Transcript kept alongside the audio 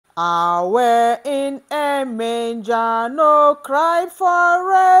Where in a manger, no cry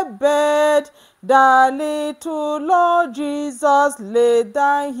for a bed. The little Lord Jesus laid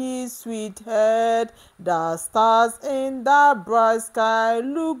down his sweet head. The stars in the bright sky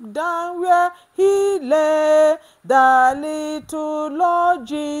looked down where he lay. The little Lord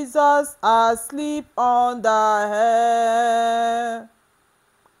Jesus asleep on the hay.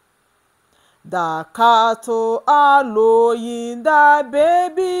 The cattle are lowing, the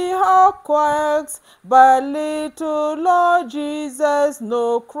baby hawk quacks, but little Lord Jesus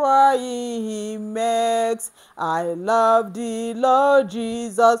no crying he makes. I love thee, Lord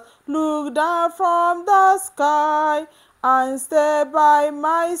Jesus, look down from the sky and stay by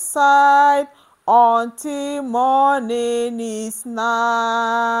my side until morning is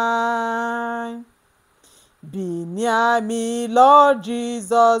nigh. Be near me, Lord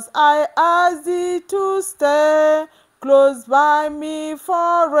Jesus, I ask thee to stay close by me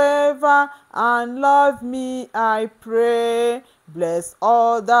forever and love me, I pray. Bless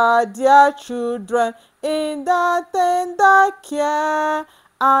all the dear children in the tender care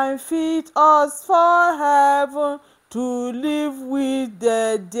and fit us for heaven to live with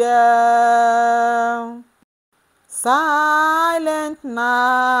the dear. Silent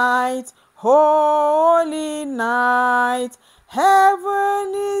night, holy night,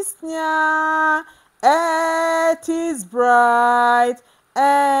 heaven is near, earth is bright,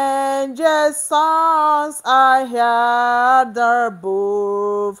 angels' songs I heard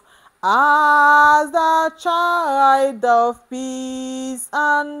above, as the child of peace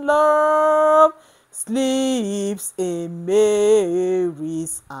and love sleeps in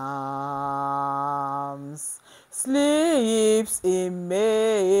Mary's arms. Sleeps in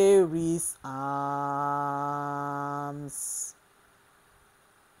Mary's arms.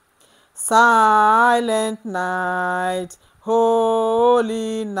 Silent night,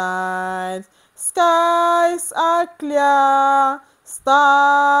 holy night, skies are clear,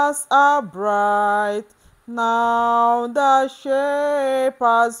 stars are bright. Now the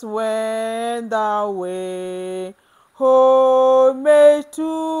shepherds went away, homage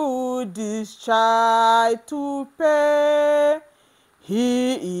to this child to pay.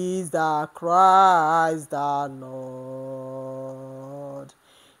 He is the Christ the Lord.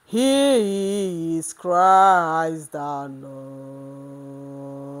 He is Christ the Lord.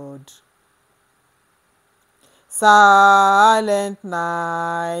 Silent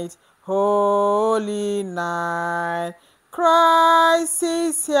night, holy night, Christ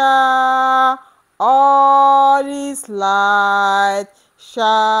is here, all is light.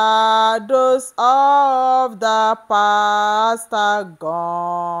 Shadows of the past are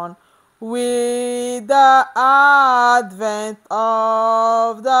gone with the advent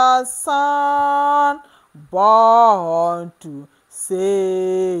of the Son, born to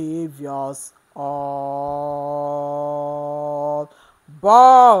save us all,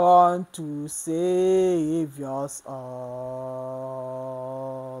 born to save us all.